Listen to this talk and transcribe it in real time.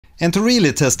And to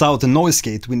really test out the noise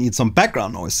gate, we need some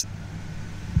background noise.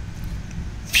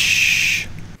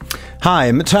 Hi,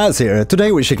 Mattias here.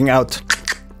 Today we're checking out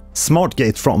Smart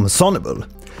Gate from Sonible.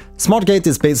 Smart Gate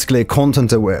is basically a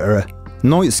content-aware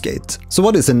noise gate. So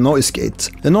what is a noise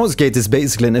gate? A noise gate is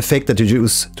basically an effect that you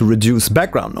use to reduce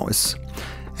background noise.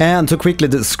 And to quickly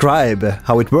describe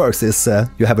how it works is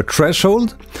you have a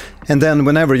threshold, and then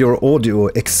whenever your audio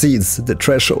exceeds the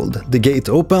threshold, the gate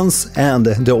opens and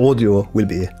the audio will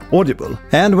be audible.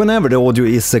 And whenever the audio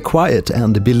is quiet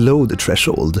and below the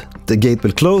threshold, the gate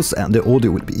will close and the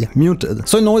audio will be muted.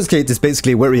 So a noise gate is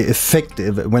basically very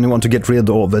effective when you want to get rid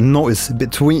of noise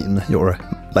between your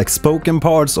spoken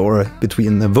parts, or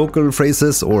between the vocal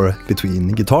phrases, or between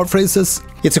guitar phrases.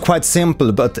 It's a quite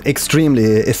simple but extremely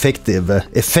effective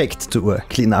effect to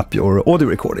clean up your audio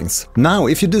recordings. Now,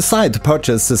 if you decide to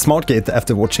purchase a Smart Gate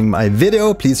after watching my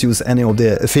video, please use any of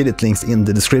the affiliate links in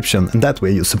the description, and that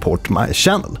way you support my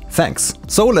channel. Thanks.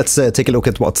 So let's take a look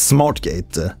at what Smart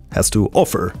Gate has to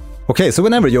offer. Okay, so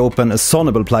whenever you open a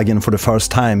Sonible plugin for the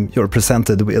first time, you're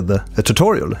presented with a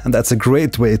tutorial, and that's a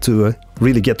great way to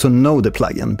really get to know the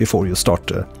plugin before you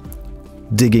start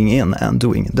digging in and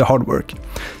doing the hard work.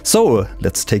 So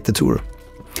let's take the tour.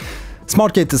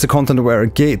 Smart Gate is a content-aware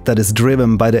gate that is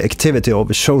driven by the activity of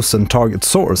a chosen target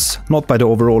source, not by the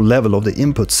overall level of the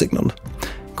input signal.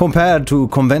 Compared to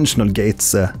conventional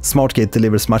gates, Smart Gate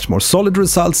delivers much more solid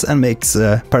results and makes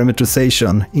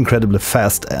parameterization incredibly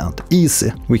fast and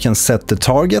easy. We can set the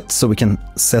target, so we can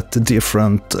set the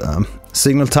different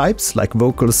signal types like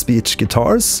vocal, speech,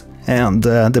 guitars, and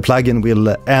the plugin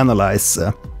will analyze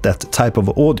that type of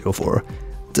audio for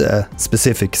the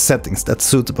specific settings that's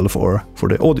suitable for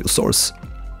the audio source.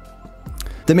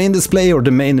 The main display, or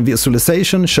the main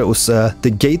visualization, shows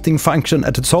the gating function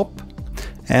at the top.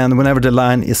 And whenever the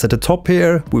line is at the top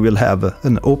here, we will have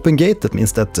an open gate. That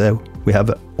means that we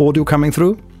have audio coming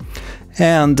through.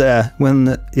 And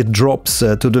when it drops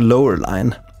to the lower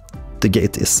line, the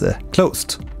gate is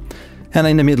closed. And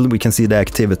in the middle we can see the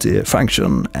activity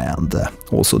function and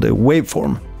also the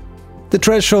waveform. The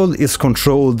threshold is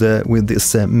controlled with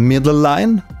this middle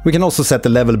line. We can also set the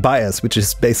level bias, which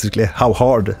is basically how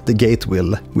hard the gate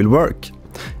will work.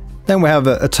 Then we have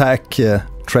attack,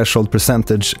 threshold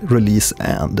percentage, release,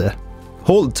 and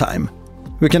hold time.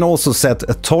 We can also set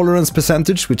a tolerance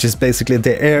percentage, which is basically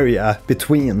the area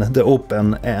between the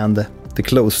open and the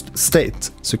closed state,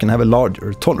 so you can have a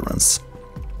larger tolerance.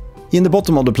 In the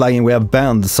bottom of the plugin we have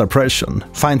band suppression,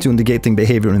 fine-tune the gating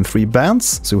behavior in 3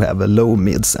 bands, so we have a low,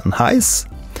 mids and highs.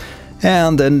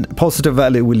 And a positive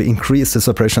value will increase the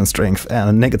suppression strength and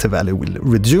a negative value will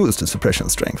reduce the suppression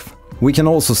strength. We can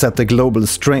also set the global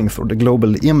strength or the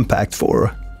global impact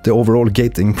for the overall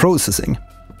gating processing.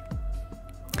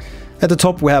 At the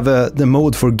top we have the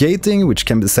mode for gating, which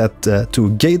can be set to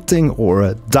gating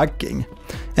or ducking.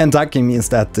 And ducking means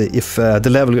that if the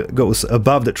level goes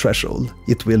above the threshold,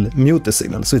 it will mute the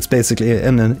signal. So it's basically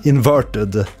an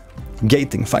inverted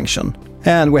gating function.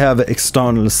 And we have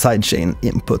external sidechain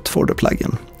input for the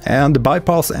plugin. And the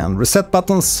bypass and reset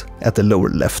buttons at the lower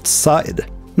left side.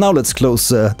 Now let's close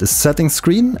the settings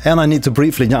screen, and I need to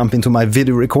briefly jump into my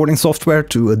video recording software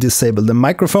to disable the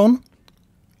microphone.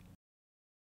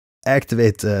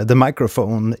 Activate the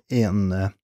microphone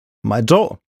in my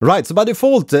DAW. Right, so by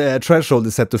default the threshold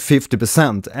is set to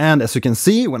 50%, and as you can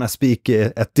see, when I speak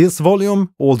at this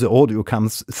volume, all the audio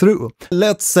comes through.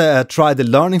 Let's try the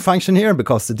learning function here,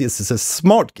 because this is a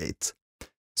Smart Gate.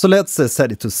 So let's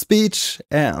set it to speech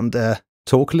and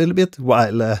talk a little bit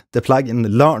while the plugin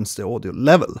learns the audio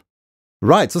level.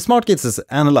 Right, so Smart Gate has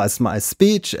analyzed my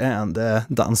speech and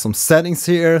done some settings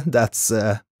here. That's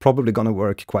probably gonna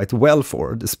work quite well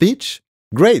for the speech.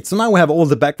 Great, so now we have all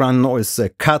the background noise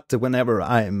cut whenever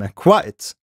I'm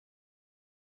quiet.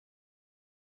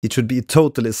 It should be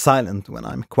totally silent when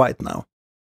I'm quiet now.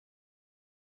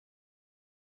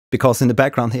 Because in the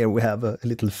background here we have a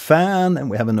little fan and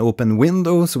we have an open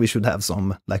window, so we should have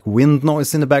some wind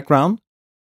noise in the background.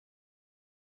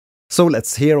 So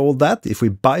let's hear all that if we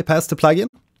bypass the plugin.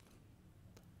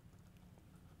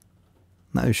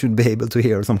 Now you should be able to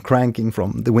hear some cranking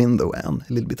from the window and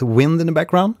a little bit of wind in the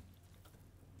background.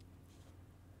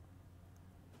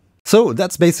 So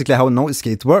that's basically how a noise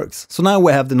gate works. So now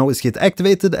we have the noise gate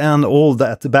activated, and all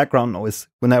that background noise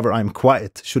whenever I'm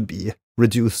quiet should be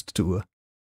reduced to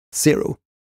 0.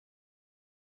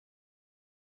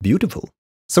 Beautiful.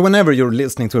 So whenever you're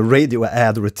listening to a radio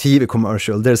ad or a TV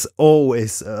commercial, there's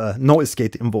always a noise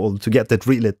gate involved to get that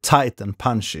really tight and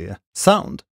punchy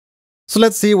sound. So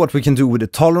let's see what we can do with the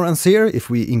tolerance here. If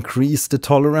we increase the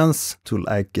tolerance to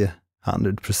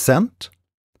 100%.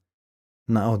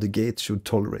 Now the gate should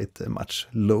tolerate a much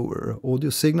lower audio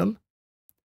signal.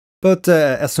 But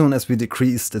as soon as we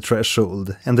decrease the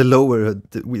threshold, and the lower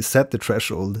we set the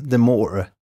threshold, the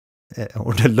more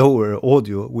or the lower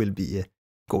audio will be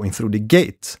going through the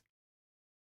gate.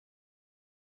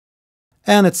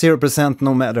 And at 0%,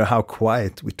 no matter how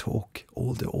quiet we talk,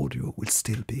 all the audio will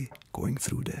still be going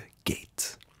through the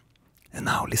gate. And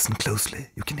now listen closely,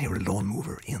 you can hear a lawn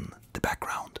mower in the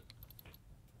background.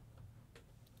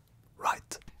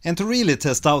 Right. And to really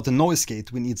test out the noise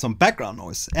gate, we need some background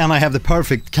noise. And I have the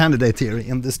perfect candidate here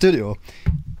in the studio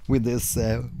with this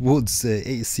Woods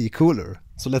AC cooler.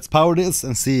 So let's power this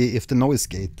and see if the noise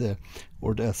gate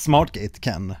or the smart gate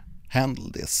can handle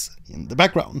this in the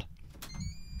background.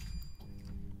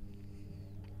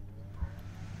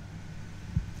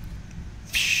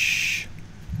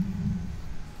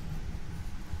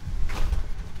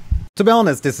 To be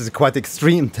honest, this is a quite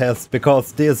extreme test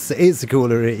because this AC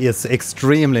cooler is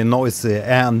extremely noisy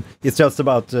and it's just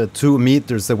about 2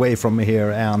 meters away from me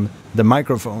here and the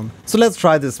microphone. So let's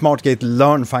try the SmartGate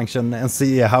Learn function and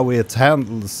see how it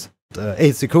handles the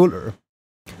AC cooler.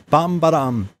 Bam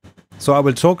badam. So I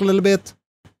will talk a little bit.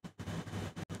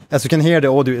 As you can hear, the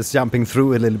audio is jumping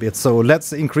through a little bit, so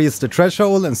let's increase the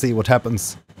threshold and see what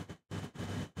happens.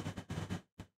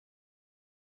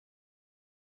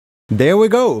 There we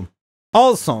go!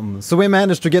 Awesome! So we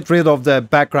managed to get rid of the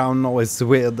background noise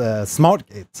with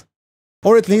SmartGate.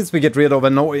 Or at least we get rid of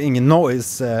annoying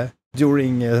noise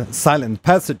during silent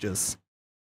passages.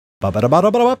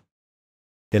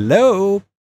 Hello!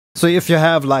 So if you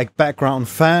have like background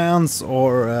fans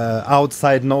or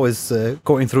outside noise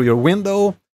going through your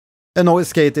window, a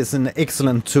noise gate is an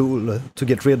excellent tool to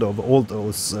get rid of all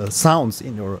those sounds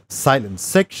in your silent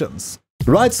sections.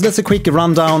 Right, so that's a quick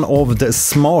rundown of the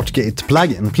SmartGate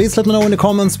plugin. Please let me know in the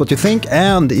comments what you think,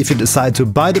 and if you decide to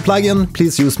buy the plugin,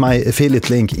 please use my affiliate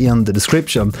link in the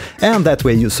description, and that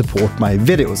way you support my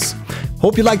videos.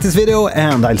 Hope you liked this video,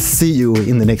 and I'll see you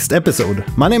in the next episode.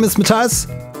 My name is Mattias,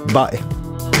 bye!